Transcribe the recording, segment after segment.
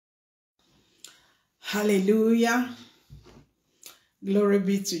Hallelujah. Glory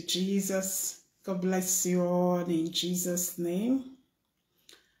be to Jesus. God bless you all in Jesus' name.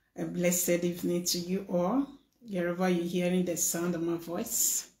 A blessed evening to you all, wherever you're hearing the sound of my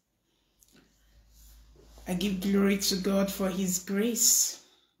voice. I give glory to God for his grace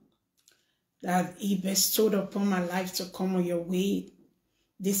that he bestowed upon my life to come on your way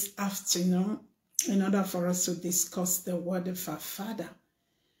this afternoon in order for us to discuss the word of our Father,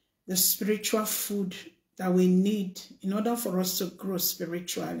 the spiritual food that we need in order for us to grow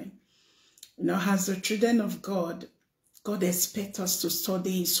spiritually. You know, as the children of God, God expects us to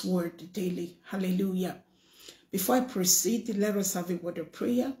study his word daily. Hallelujah. Before I proceed, let us have a word of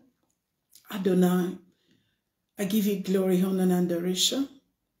prayer. Adonai, I give you glory, honor, and adoration.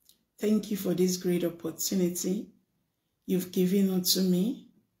 Thank you for this great opportunity you've given unto me.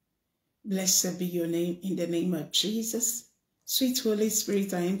 Blessed be your name in the name of Jesus. Sweet Holy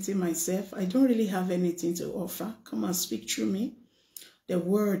Spirit, I empty myself. I don't really have anything to offer. Come and speak through me. The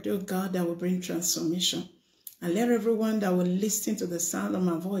word, oh God, that will bring transformation. And let everyone that will listen to the sound of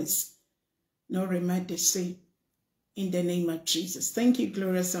my voice not remain the same. In the name of Jesus. Thank you,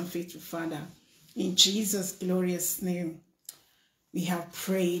 glorious and faithful Father. In Jesus' glorious name, we have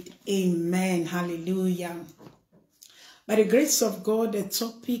prayed. Amen. Hallelujah. By the grace of God, the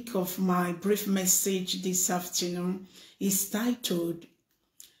topic of my brief message this afternoon is titled,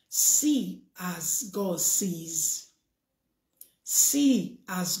 See as God Sees. See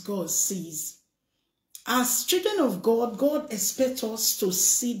as God sees. As children of God, God expects us to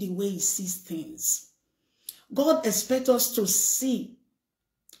see the way he sees things. God expects us to see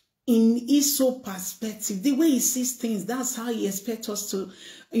in his soul perspective, the way he sees things. That's how he expects us to,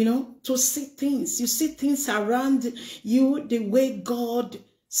 to see things. You see things around you the way God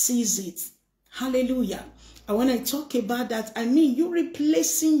sees it. Hallelujah. And when I talk about that, I mean you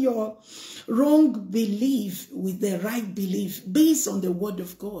replacing your wrong belief with the right belief based on the word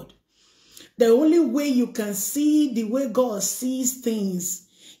of God. The only way you can see the way God sees things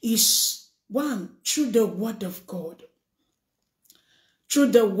is, one, through the word of God.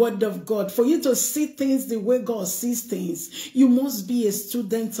 Through the word of God. For you to see things the way God sees things, you must be a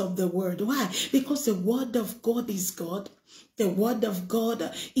student of the word. Why? Because the word of God is God. The word of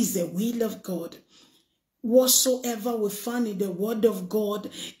God is the will of God. Whatsoever we find in the word of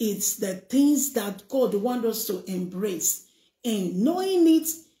God, it's the things that God wants us to embrace. And knowing it,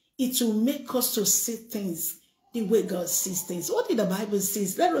 it will make us to see things the way God sees things. What did the Bible say?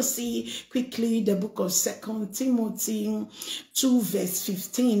 Let us see quickly the book of 2 Timothy 2 verse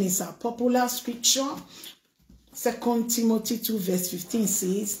 15 is a popular scripture. 2 Timothy 2 verse 15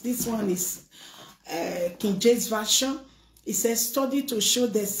 says, this one is King James Version. It says, study to show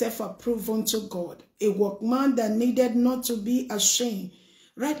thyself approved unto God, a workman that needed not to be ashamed,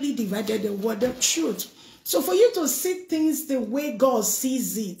 rightly divided the word of truth. So for you to see things the way God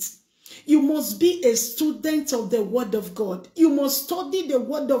sees it, you must be a student of the word of God. You must study the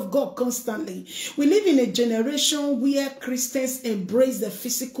word of God constantly. We live in a generation where Christians embrace the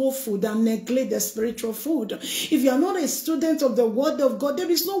physical food and neglect the spiritual food. If you are not a student of the word of God, there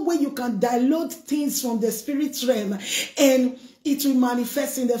is no way you can download things from the spirit realm and it will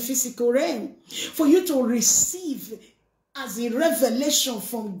manifest in the physical realm. For you to receive as a revelation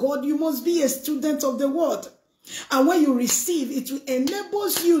from God, you must be a student of the word. And when you receive, it will enable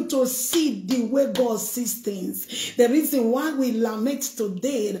you to see the way God sees things. The reason why we lament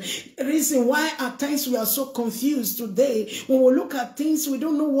today, the reason why at times we are so confused today, when we look at things, we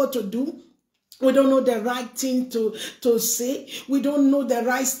don't know what to do. We don't know the right thing to say. We don't know the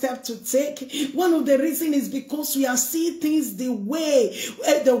right step to take. One of the reasons is because we are seeing things the way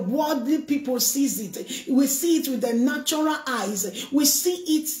the worldly people sees it. We see it with the natural eyes. We see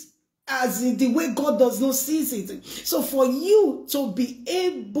it as in the way God does not see it. So for you to be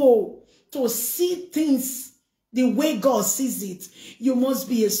able to see things the way God sees it, you must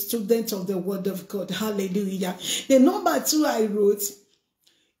be a student of the word of God. Hallelujah. The number 2 I wrote,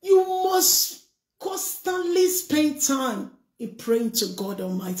 you must constantly spend time in praying to God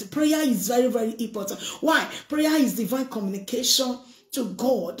Almighty. Prayer is very, very important. Why? Prayer is divine communication to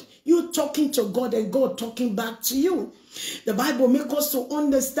God. You talking to God and God talking back to you. The Bible makes us to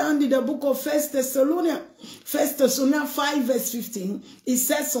understand in the book of 1 Thessalonians 5 verse 15. It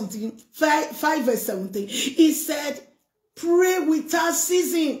says something, 5 verse 17. It said, pray without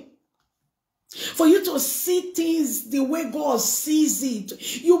ceasing. For you to see things the way God sees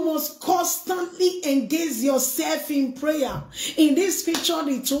it, you must constantly engage yourself in prayer. In this picture,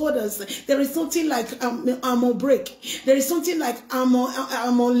 they told us there is something like I'm on break. There is something like I'm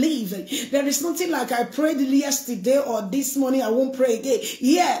on leave. There is something like I prayed yesterday or this morning, I won't pray again.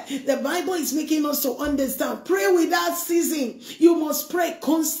 Yeah, the Bible is making us to understand. Pray without ceasing. You must pray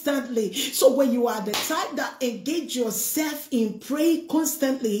constantly. So when you are the type that engage yourself in prayer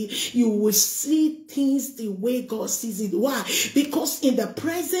constantly, you will see things the way God sees it. Why? Because in the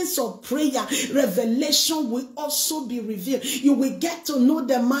presence of prayer, revelation will also be revealed. You will get to know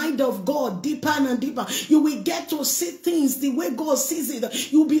the mind of God deeper and deeper. You will get to see things the way God sees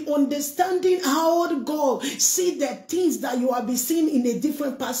it. You'll be understanding how God sees the things that you have been seeing in a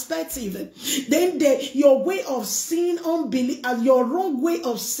different perspective. Then your way of seeing unbelief, your wrong way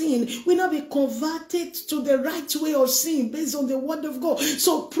of seeing will not be converted to the right way of seeing based on the word of God.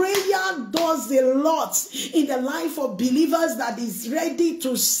 So prayer does a lot in the life of believers that is ready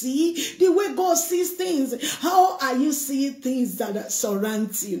to see the way God sees things. How are you seeing things that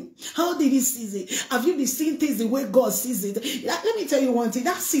surround you? How did he see it? Have you been seeing things the way God sees it? Let me tell you one thing.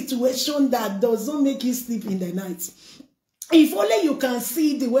 That situation that does not make you sleep in the night, if only you can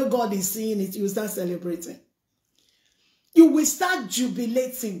see the way God is seeing it, you will start celebrating. You will start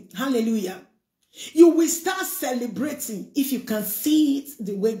jubilating. Hallelujah. You will start celebrating if you can see it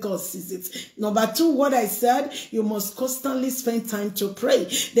the way God sees it. Number 2, what I said, you must constantly spend time to pray.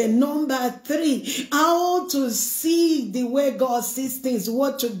 Then number 3, how to see the way God sees things,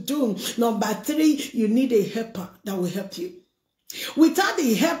 what to do. Number 3, you need a helper that will help you. Without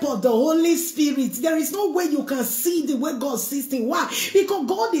the help of the Holy Spirit, there is no way you can see the way God sees things. Why? Because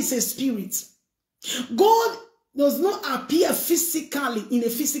God is a spirit. God does not appear physically in a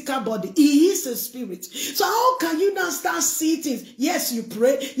physical body. He is a spirit. So how can you now start seeing things? Yes, you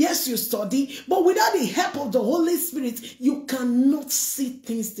pray. Yes, you study. But without the help of the Holy Spirit, you cannot see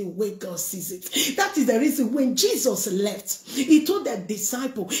things the way God sees it. That is the reason when Jesus left, he told the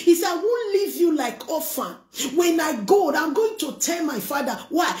disciple, he said, I won't leave you like orphan. When I go, I'm going to tell my Father.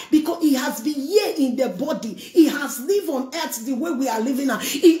 Why? Because he has been here in the body. He has lived on earth the way we are living now.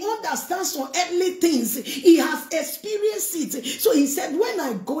 He understands some earthly things. He has experienced it. So he said, when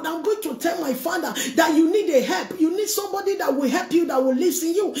I go, I'm going to tell my Father that you need a help. You need somebody that will help you, that will live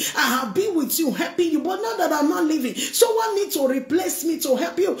in you. I have been with you, helping you, but now that I'm not living, someone needs to replace me to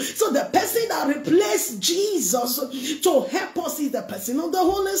help you. So the person that replaced Jesus to help us is the person of the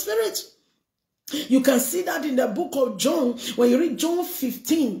Holy Spirit. You can see that in the book of John, when you read John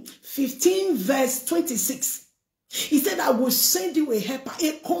 15 verse 26. He said, I will send you a helper,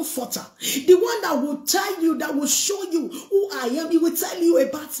 a comforter, the one that will tell you, that will show you who I am. He will tell you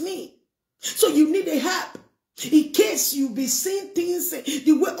about me. So you need a help. In case you be seeing things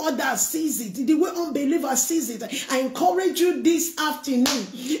the way others sees it, the way unbelievers sees it, I encourage you this afternoon,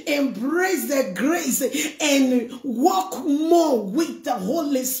 embrace the grace and walk more with the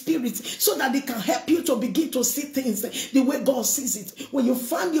Holy Spirit so that they can help you to begin to see things the way God sees it. When you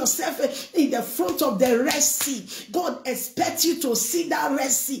find yourself in the front of the Red Sea, God expects you to see that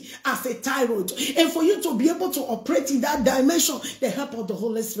Red Sea as a tie road. And for you to be able to operate in that dimension, the help of the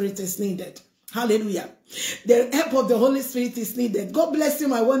Holy Spirit is needed. Hallelujah. The help of the Holy Spirit is needed. God bless you,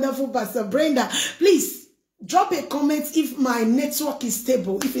 my wonderful Pastor Brenda. Please drop a comment if my network is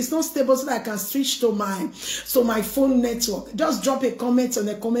stable. If it's not stable, so that I can switch to my phone network. Just drop a comment on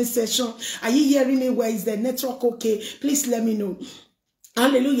the comment section. Are you hearing me? Where is the network okay? Please let me know.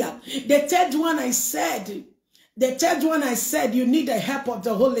 Hallelujah. The third one I said, you need the help of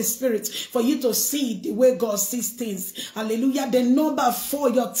the Holy Spirit for you to see the way God sees things. Hallelujah. The number 4,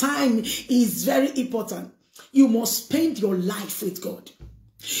 your time is very important. You must spend your life with God.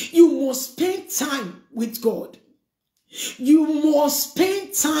 You must spend time with God. You must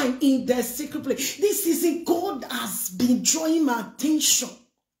spend time in the secret place. This is it. God has been drawing my attention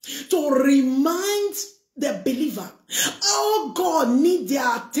to remind the believer how God needs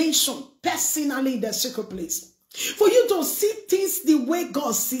their attention personally in the secret place. For you to see things the way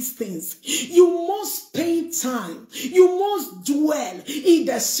God sees things, you must spend time. You must dwell in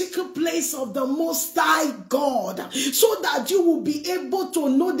the secret place of the Most High God, so that you will be able to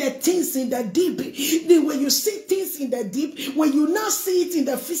know the things in the deep. When you see things in the deep, when you now see it in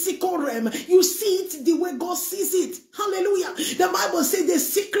the physical realm, you see it the way God sees it. Hallelujah. The Bible says the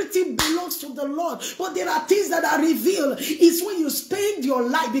secret thing belongs to the Lord, but there are things that are revealed. It's when you spend your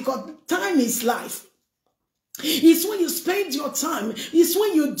life, because time is life. It's when you spend your time. It's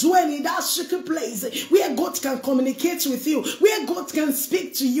when you dwell in that secret place where God can communicate with you, where God can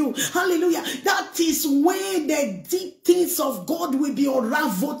speak to you. Hallelujah. That is when the deep things of God will be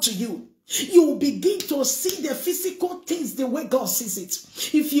unraveled to you. You will begin to see the physical things the way God sees it.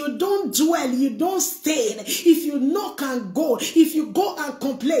 If you don't dwell, you don't stay. If you knock and go, if you go and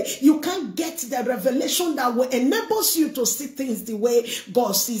complain, you can't get the revelation that will enable you to see things the way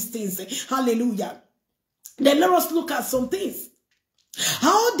God sees things. Hallelujah. Then let us look at some things.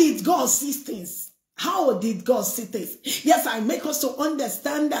 How did God see things? How did God see things? Yes, I make us to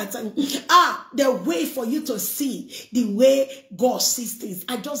understand that the way for you to see the way God sees things.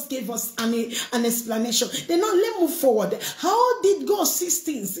 I just gave us an explanation. Then now let's move forward. How did God see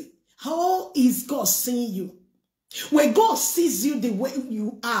things? How is God seeing you? When God sees you the way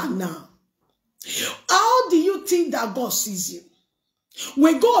you are now, how do you think that God sees you?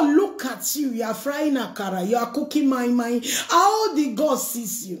 When God look at you, you are frying akara, you are cooking my. How did God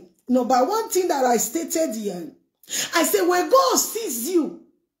sees you? No, but one thing that I stated here, I said when God sees you,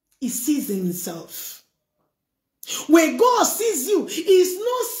 he sees himself. When God sees you, he's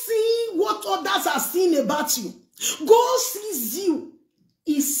not seeing what others are seeing about you. God sees you,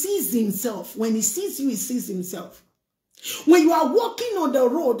 he sees himself. When he sees you, he sees himself. When you are walking on the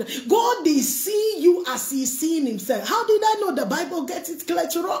road, God is seeing you as he's seeing himself. How did I know? The Bible gets it clear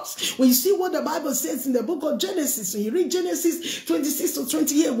to us. When you see what the Bible says in the book of Genesis, when you read Genesis 26 to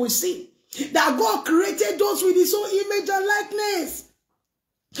 28, we see that God created us with his own image and likeness.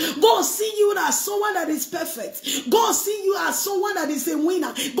 God see you as someone that is perfect. God see you as someone that is a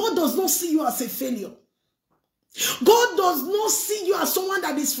winner. God does not see you as a failure. God does not see you as someone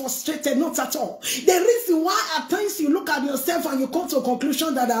that is frustrated, not at all. The reason why at times you look at yourself and you come to a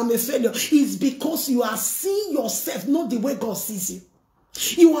conclusion that I'm a failure is because you are seeing yourself not the way God sees you.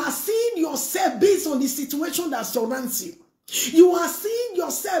 You are seeing yourself based on the situation that surrounds you. You are seeing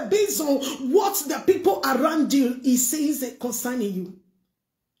yourself based on what the people around you is saying concerning you.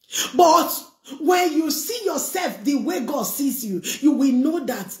 But when you see yourself the way God sees you, you will know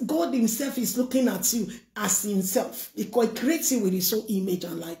that God himself is looking at you as himself, because he creates you with his own image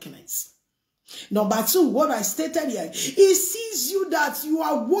and likeness. Number two, what I stated here, he sees you that you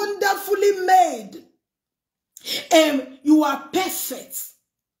are wonderfully made. And you are perfect.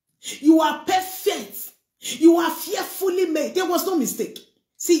 You are perfect. You are fearfully made. There was no mistake.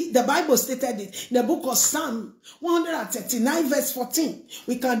 See, the Bible stated it in the book of Psalm 139 verse 14.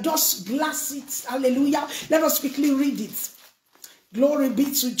 We can just glass it. Hallelujah. Let us quickly read it. Glory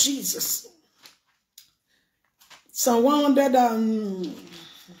be to Jesus. Psalm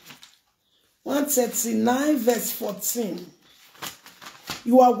 139 verse 14.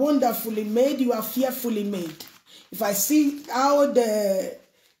 You are wonderfully made. You are fearfully made. If I see how the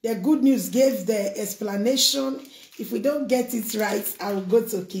Good News gave the explanation, if we don't get it right, I will go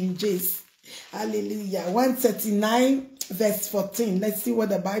to King James. Hallelujah. 139 verse 14. Let's see what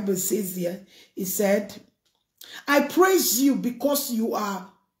the Bible says here. It said, I praise you because you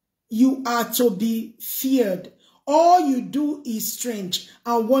are to be feared. All you do is strange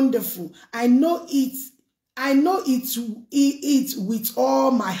and wonderful. I know it with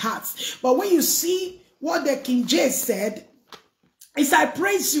all my heart. But when you see what the King James said, it's I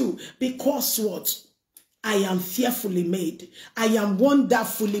praise you because what? I am fearfully made. I am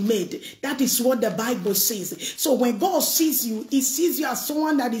wonderfully made. That is what the Bible says. So when God sees you, he sees you as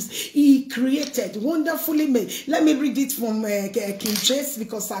someone that is he created, wonderfully made. Let me read it from King James,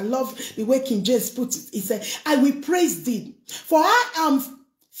 because I love the way King James put it. He said, I will praise thee, for I am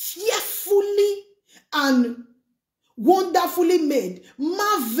fearfully and wonderfully made.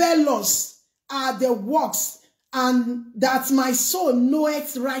 Marvelous are the works, and that my soul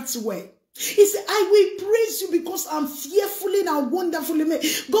knoweth right well. He said, I will praise you because I'm fearfully and wonderfully made.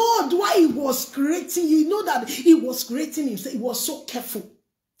 God, while he was creating you, you know that he was creating himself. He was so careful.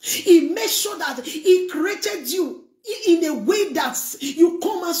 He made sure that he created you in a way that you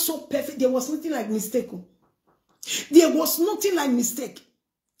come out so perfect. There was nothing like mistake. There was nothing like mistake.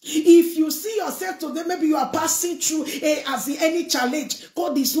 If you see yourself today, maybe you are passing through any challenge,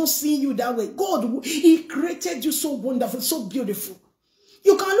 God is not seeing you that way. God, he created you so wonderful, so beautiful.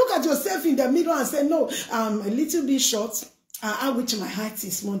 You can look at yourself in the mirror and say, no, I'm a little bit short. I wish my height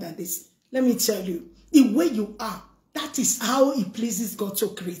is more than this. Let me tell you, the way you are, that is how it pleases God to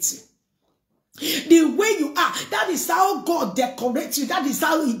create you. The way you are, that is how God decorates you. That is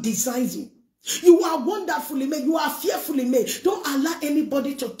how he designs you. You are wonderfully made. You are fearfully made. Don't allow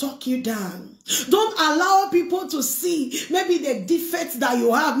anybody to talk you down. Don't allow people to see maybe the defects that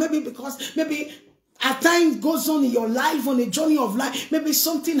you have. Maybe because, At times goes on in your life, on a journey of life. Maybe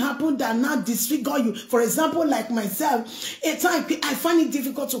something happened that now disregard you. For example, like myself, at times I find it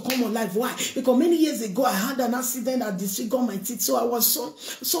difficult to come on life. Why? Because many years ago I had an accident that disregard my teeth. So I was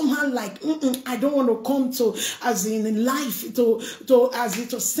somehow like, I don't want to come to as in life to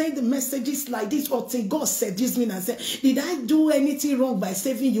send the messages like this, or till God seduce me and say, did I do anything wrong by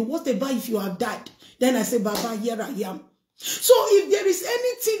saving you? What about if you have died? Then I say, Baba, here I am. So if there is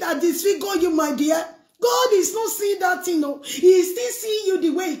anything that disregard you, my dear, God is not seeing that thing. No, He is still seeing you the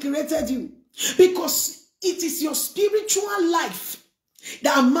way He created you. Because it is your spiritual life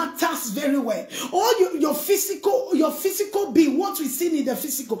that matters very well. All your physical being, what we see in the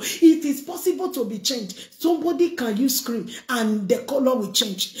physical, it is possible to be changed. Somebody can use cream and the color will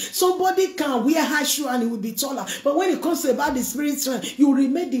change. Somebody can wear high shoe and it will be taller. But when it comes about the spiritual, you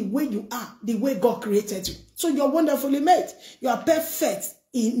remain the way you are, the way God created you. So you're wonderfully made. You are perfect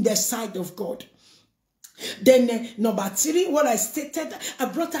in the sight of God. Then number 3, what I stated, I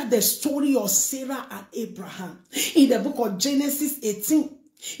brought out the story of Sarah and Abraham in the book of Genesis 18.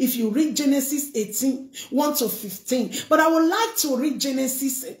 If you read Genesis 18, 1 to 15. But I would like to read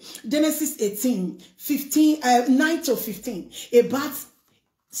Genesis 18, 9 to 15 about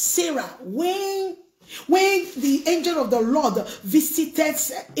Sarah. When the angel of the Lord visited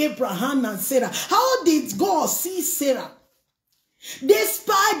Abraham and Sarah, how did God see Sarah?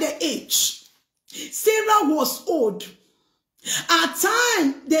 Despite the age, Sarah was old.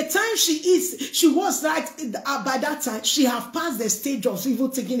 The time she was right by that time, she have passed the stage of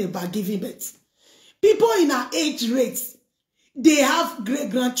even thinking about giving birth. People in her age rates, they have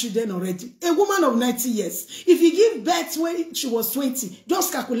great-grandchildren already. A woman of 90 years, if you give birth when she was 20,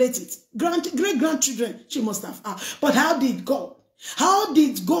 just calculate it. Great-grandchildren she must have had. But how did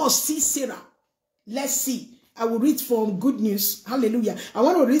God see Sarah? Let's see. I will read from Good News. Hallelujah. I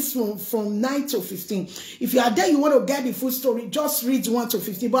want to read from 9 to 15. If you are there, you want to get the full story, just read 1 to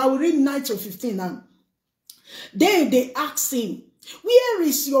 15. But I will read 9 to 15 now. Then they asked him, where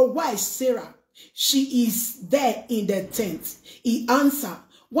is your wife Sarah? She is there in the tent. He answered.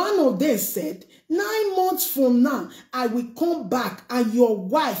 One of them said, 9 months from now, I will come back and your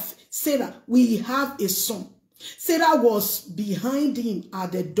wife Sarah will have a son. Sarah was behind him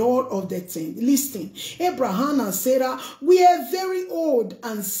at the door of the tent, listening. Abraham and Sarah were very old,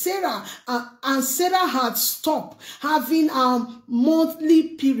 and Sarah had stopped having a monthly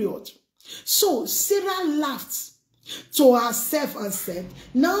period. So Sarah laughed to herself and said,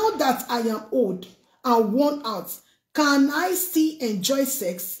 now that I am old and worn out, can I still enjoy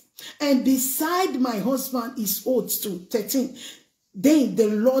sex? And beside, my husband is old too. 13. Then the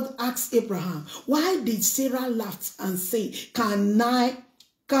Lord asked Abraham, why did Sarah laugh and say, can I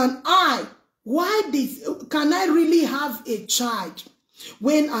really have a child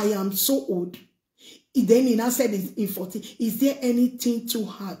when I am so old? Then he now said in 14, is there anything too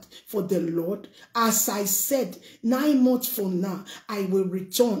hard for the Lord? As I said, 9 months from now, I will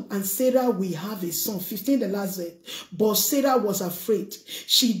return and Sarah will have a son. 15, the last verse. But Sarah was afraid.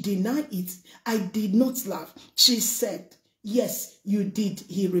 She denied it. I did not laugh. She said, yes, you did,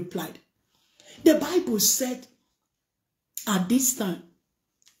 he replied. The Bible said at this time,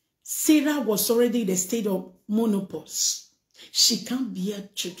 Sarah was already in the state of menopause. She can't bear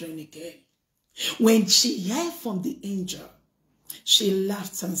children again. When she heard from the angel, she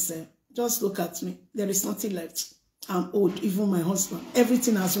laughed and said, just look at me. There is nothing left. I'm old, even my husband.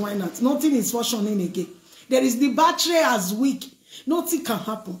 Everything has worn out. Nothing is functioning again. There is the battery as weak. Nothing can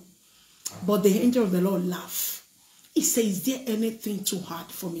happen. But the angel of the Lord laughed. He says, is there anything too hard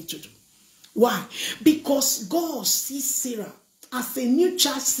for me to do? Why? Because God sees Sarah as a new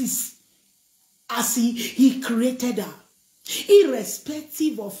chassis, as he created her,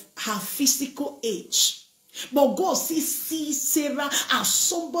 irrespective of her physical age. But God sees Sarah as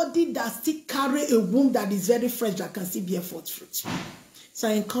somebody that still carry a womb that is very fresh, that can still bear forth fruit. So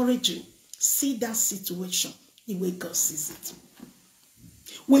I encourage you, see that situation the way God sees it.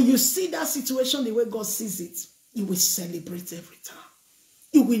 When you see that situation the way God sees it, you will celebrate every time.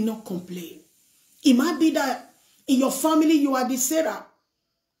 You will not complain. It might be that in your family you are the Sarah.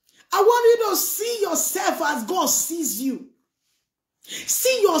 I want you to see yourself as God sees you.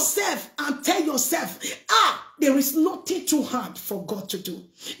 See yourself and tell yourself, there is nothing too hard for God to do.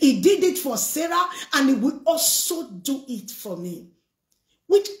 He did it for Sarah and he will also do it for me.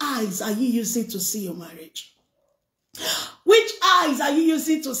 Which eyes are you using to see your marriage? Which eyes are you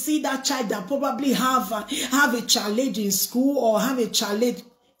using to see that child that probably have a challenge in school or have a challenge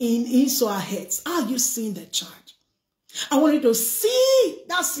in his or her head? Are you seeing the child? I want you to see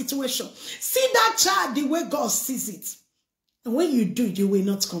that situation. See that child the way God sees it. And when you do, you will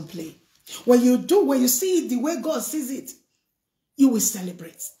not complain. When you see it the way God sees it, you will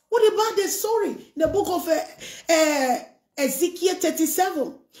celebrate. What about the story? The book of Ezekiel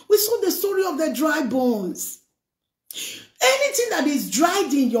 37. We saw the story of the dry bones. Anything that is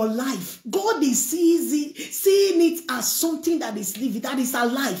dried in your life, God is seeing it as something that is living, that is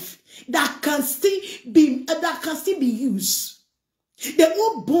alive, that can still be used. The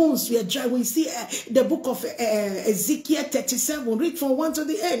old bones were dry. When you see the book of Ezekiel 37, read from 1 to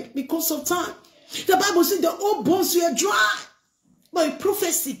the end because of time. The Bible says the old bones were dry. But a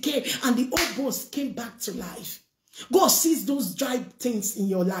prophecy came and the old bones came back to life. God sees those dry things in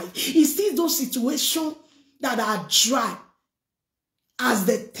your life. He sees those situations that are dry as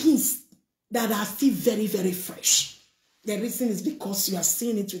the things that are still very, very fresh. The reason is because you are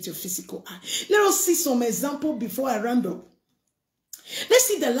seeing it with your physical eye. Let us see some example before I round up. Let's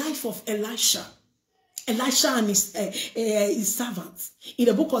see the life of Elisha. Elisha and his servants. In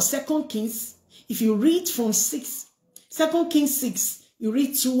the book of 2 Kings, if you read from 2 Kings 6, you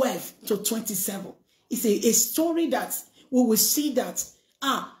read 12 to 27. It's a story that we will see that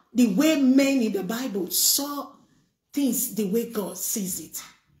the way men in the Bible saw things the way God sees it.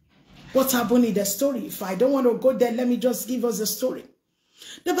 What happened in the story? If I don't want to go there, let me just give us a story.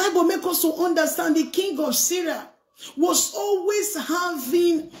 The Bible makes us to understand the king of Syria was always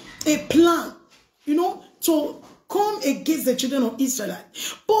having a plan, to come against the children of Israel.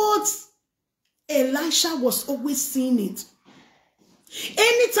 But Elisha was always seeing it.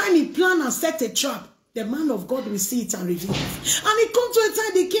 Anytime he planned and set a trap, the man of God will see it and reveal it. And it comes to a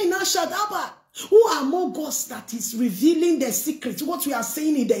time the king now shout, Abba, who are more gods that is revealing the secrets? What we are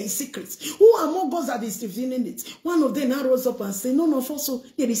saying in the secrets. Who are more gods that is revealing it? One of them now rose up and said, no, also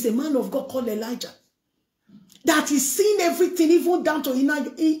there is a man of God called Elijah that is seeing everything, even down to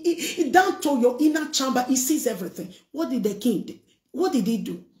your inner chamber. He sees everything. What did the king do? What did he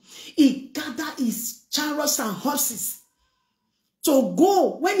do? He gathered his chariots and horses to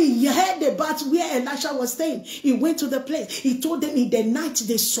go. When he heard about where Elisha was staying, he went to the place. He told them in the night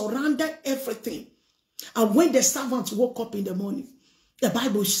they surrounded everything. And when the servants woke up in the morning, the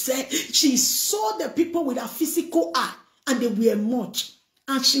Bible said she saw the people with a physical eye, and they were much.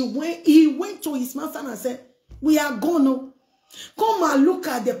 And he went to his master and said, we are gone. Come and look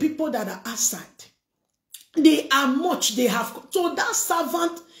at the people that are outside. They are much. They have. So that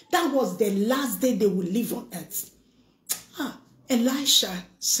servant, that was the last day they will live on earth. Elisha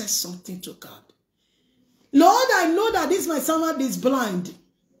said something to God. Lord, I know that this my servant is blind.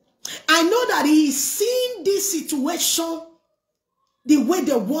 I know that he is seeing this situation the way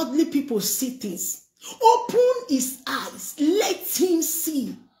the worldly people see things. Open his eyes. Let him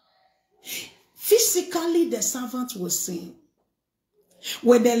see. Physically, the servant was seeing.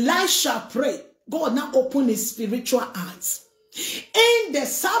 When Elisha prayed, God now opened his spiritual eyes. And the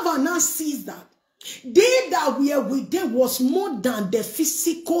servant now sees that they that were with them was more than the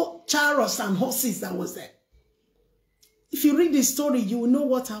physical chariots and horses that was there. If you read the story, you will know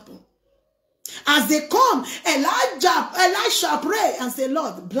what happened. As they come, Elisha prayed and said,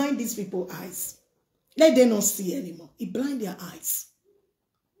 Lord, blind these people's eyes. Let them not see anymore. He blinded their eyes.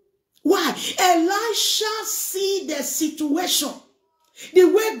 Why? Elisha see the situation the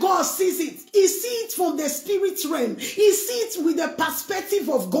way God sees it. He sees it from the spirit realm. He sees it with the perspective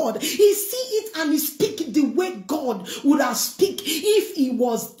of God. He sees it and he speaks the way God would have speak if he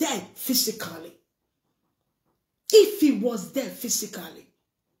was there physically. If he was there physically.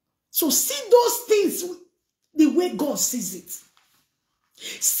 So see those things the way God sees it.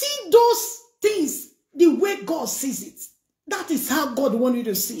 See those things the way God sees it. That is how God wanted you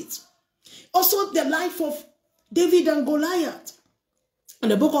to see it. Also, the life of David and Goliath. In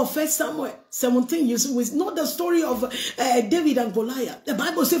the book of 1 Samuel 17, you know the story of David and Goliath. The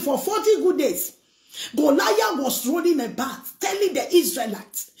Bible says for 40 good days, Goliath was rolling about, telling the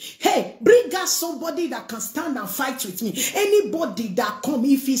Israelites, hey, bring us somebody that can stand and fight with me. Anybody that come,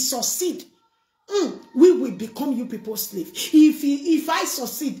 if he succeed, we will become you people's slave. If I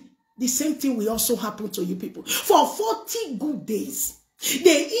succeed, the same thing will also happen to you people. For 40 good days,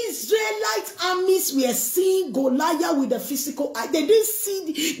 the Israelite armies were seeing Goliath with the physical eye. They didn't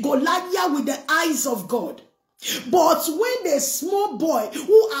see Goliath with the eyes of God. But when the small boy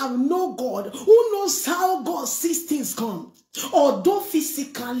who have no God, who knows how God sees things come, although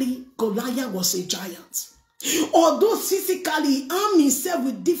physically Goliath was a giant, although physically he armed himself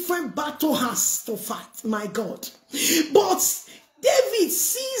with different battle hands to fight, my God. But David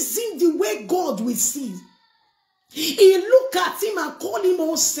sees him the way God will see. He looked at him and called him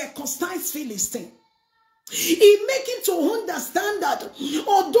a circumcised Philistine. He make him to understand that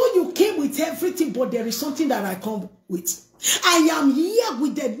although you came with everything, but there is something that I come with. I am here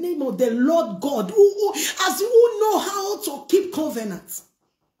with the name of the Lord God, who know how to keep covenants.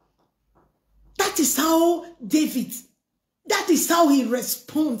 That is how David, that is how he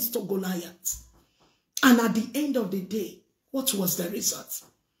responds to Goliath. And at the end of the day, what was the result?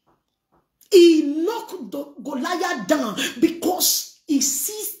 He knocked Goliath down because he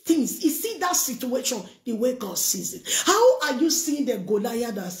sees things. He sees that situation the way God sees it. How are you seeing the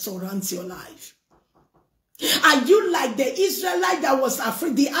Goliath that surrounds your life? Are you like the Israelite that was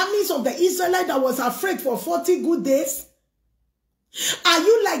afraid, the armies of the Israelite that was afraid for 40 good days? Are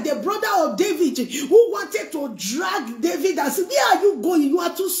you like the brother of David who wanted to drag David and say, where are you going? You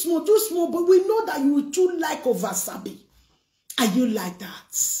are too small, but we know that you are too like Ovasabi. Are you like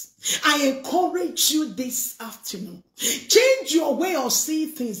that? I encourage you this afternoon. Change your way of seeing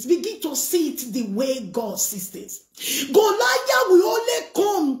things. Begin to see it the way God sees things. Goliath will only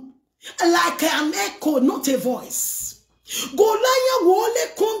come like an echo, not a voice. Goliath will only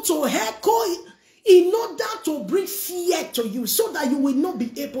come to echo in order to bring fear to you so that you will not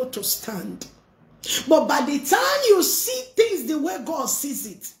be able to stand. But by the time you see things the way God sees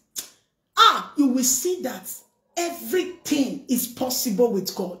it, you will see that everything is possible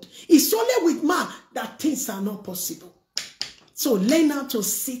with God. It's only with man that things are not possible. So learn how to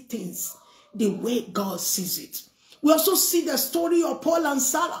see things the way God sees it. We also see the story of Paul and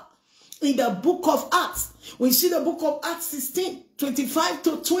Sarah in the book of Acts. We see the book of Acts 16, 25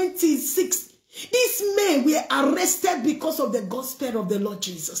 to 26. These men were arrested because of the gospel of the Lord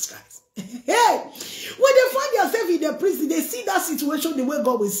Jesus Christ. Hey, when they find themselves in the prison, they see that situation the way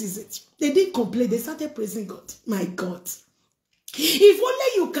God will see it. They didn't complain. They started praising God. My God. If only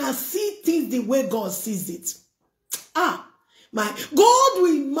you can see things the way God sees it. My God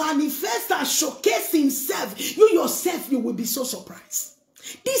will manifest and showcase himself. You yourself, you will be so surprised.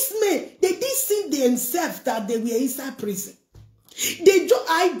 These men, they didn't see themselves that they were inside prison.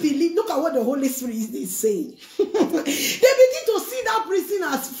 I believe, look at what the Holy Spirit is saying. They begin to see that prison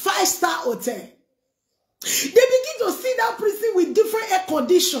as 5-star hotel. They begin to see that prison with different air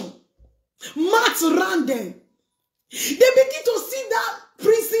condition, mats around them. They begin to see that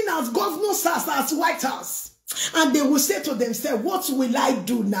prison as governor's house, as White House. And they will say to themselves, what will I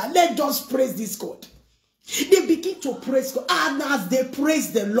do now? Let's just praise this God. They begin to praise God. And as they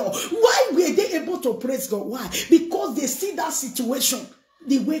praise the Lord, why were they able to praise God? Why? Because they see that situation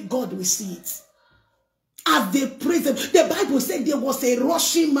the way God will see it. As they praise him, the Bible said there was a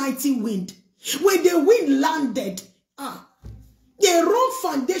rushing mighty wind. When the wind landed, the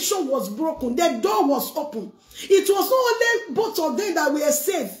rock foundation was broken. The door was open. It was not only both of them that were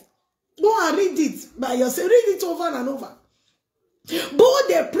saved. Go and read it by yourself. Read it over and over. Both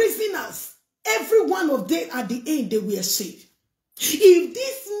the prisoners, every one of them at the end, they were saved. If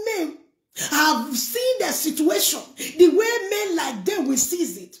these men have seen the situation the way men like them will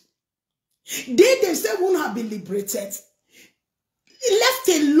seize it, they themselves won't have been liberated. Left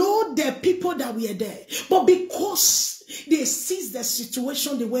alone the people that were there. But because they seized the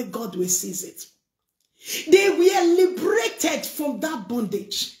situation the way God will seize it, they were liberated from that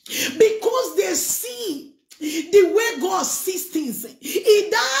bondage. Because they see the way God sees things. In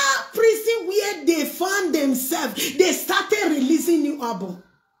that prison where they found themselves, they started releasing new album.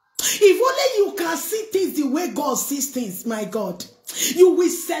 If only you can see things the way God sees things, my God, you will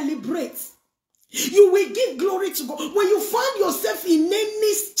celebrate. You will give glory to God. When you find yourself in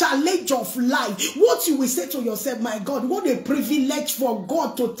any challenge of life, what you will say to yourself, my God, what a privilege for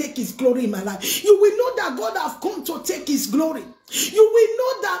God to take his glory in my life. You will know that God has come to take his glory. You will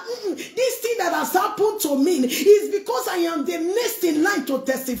know that this thing that has happened to me is because I am the next in line to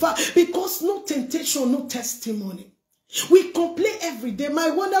testify. Because no temptation, no testimony. We complain every day. My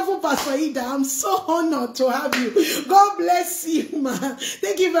wonderful Pastor Ida, I'm so honored to have you. God bless you, man.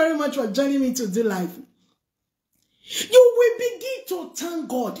 Thank you very much for joining me to do life. You will begin to thank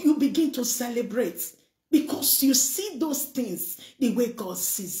God. You begin to celebrate because you see those things the way God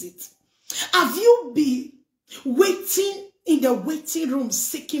sees it. Have you been waiting in the waiting room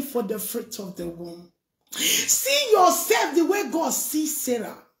seeking for the fruit of the womb? See yourself the way God sees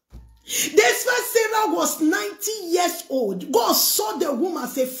Sarah. This first Sarah was 90 years old. God saw the womb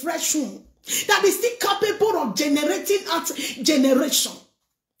as a fresh womb that is still capable of generating at generation.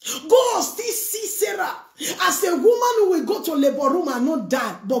 God still sees Sarah as a woman who will go to labor room and not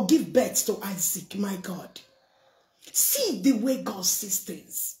die, but give birth to Isaac. My God. See the way God sees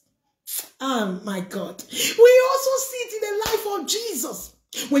things. Oh my God. We also see it in the life of Jesus.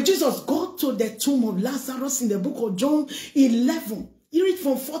 When Jesus got to the tomb of Lazarus in the book of John 11, you read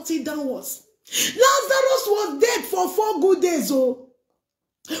from 40 downwards. Lazarus was dead for 4 good days. Oh,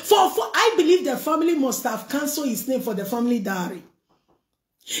 I believe the family must have cancelled his name for the family diary.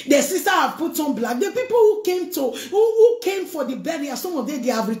 The sister have put on black. The people who came who came for the burial, some of them, they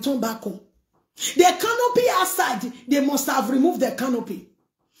have returned back home. The canopy outside, they must have removed the canopy.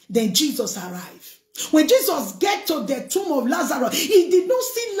 Then Jesus arrived. When Jesus get to the tomb of Lazarus, he did not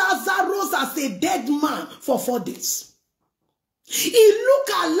see Lazarus as a dead man for 4 days. He looked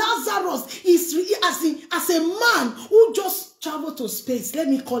at Lazarus as a man who just traveled to space. Let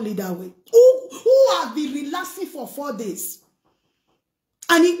me call it that way. Who have been relaxing for 4 days.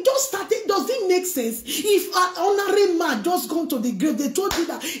 And it just started. Does it make sense? If an honorary man just gone to the grave, they told you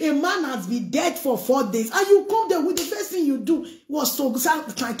that a man has been dead for 4 days, and you come there with the first thing you do was to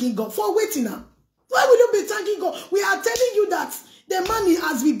start thanking God for waiting now. Why will you be thanking God? We are telling you that the man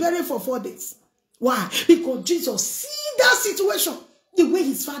has been buried for 4 days. Why? Because Jesus see that situation the way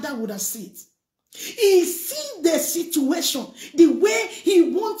his father would have seen it. He sees the situation the way he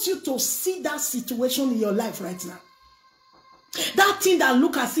wants you to see that situation in your life right now. That thing that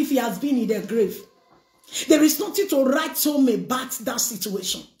look as if he has been in the grave. There is nothing to write home about that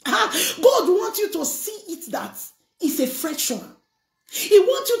situation. God wants you to see it that it's a fresh one. He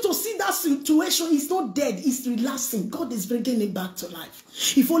wants you to see that situation is not dead, it's relaxing. God is bringing it back to life.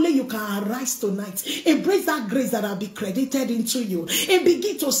 If only you can arise tonight, embrace that grace that will be credited into you, and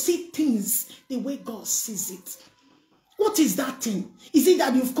begin to see things the way God sees it. What is that thing? Is it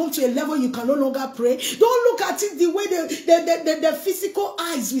that you've come to a level you can no longer pray? Don't look at it the way the physical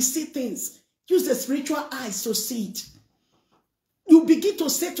eyes will see things. Use the spiritual eyes to see it. You begin to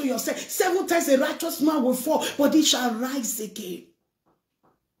say to yourself, 7 times a righteous man will fall, but he shall rise again.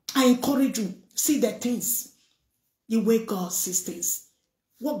 I encourage you, see the things the way God sees things.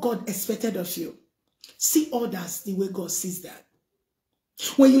 What God expected of you. See others the way God sees them.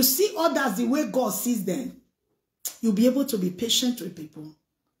 When you see others the way God sees them, you'll be able to be patient with people.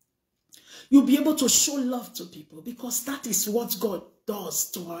 You'll be able to show love to people, because that is what God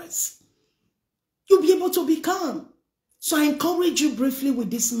does to us. You'll be able to be calm. So I encourage you briefly with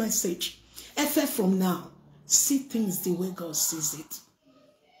this message. Effort from now, see things the way God sees it.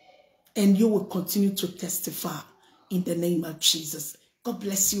 And you will continue to testify in the name of Jesus. God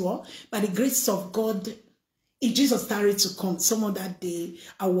bless you all. By the grace of God, if Jesus started to come, some of that day,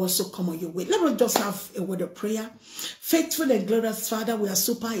 I will also come on your way. Let us just have a word of prayer. Faithful and glorious Father, we are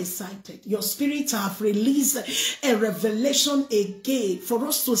super excited. Your spirit have released a revelation again for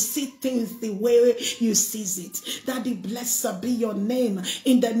us to see things the way you see it. Daddy, blessed be your name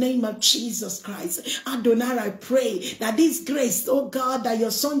in the name of Jesus Christ. Adonai, I pray that this grace, oh God, that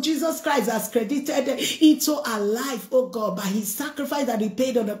your son Jesus Christ has credited into our life, oh God, by his sacrifice that he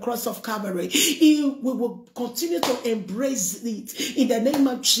paid on the cross of Calvary. We will continue to embrace it in the name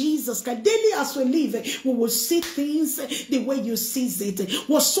of Jesus Christ. Daily as we live, we will see things the way you see it.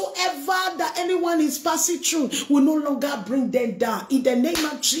 Whatsoever that anyone is passing through will no longer bring them down in the name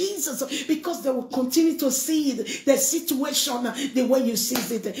of Jesus, because they will continue to see the situation the way you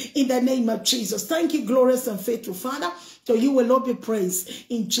see it in the name of Jesus. Thank you, glorious and faithful Father. So you will all be praised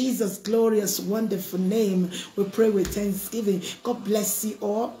in Jesus' glorious, wonderful name. We pray with thanksgiving. God bless you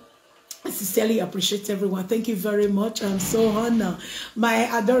all. I sincerely appreciate everyone. Thank you very much. I'm so honored.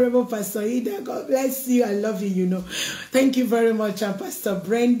 My adorable Pastor Ida, God bless you. I love you, you know. Thank you very much, Pastor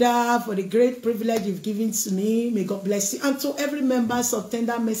Brenda, for the great privilege you've given to me. May God bless you. And to every members of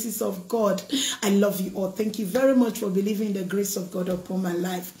Tender Mercies of God, I love you all. Thank you very much for believing the grace of God upon my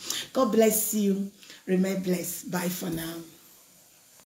life. God bless you. Remain blessed. Bye for now.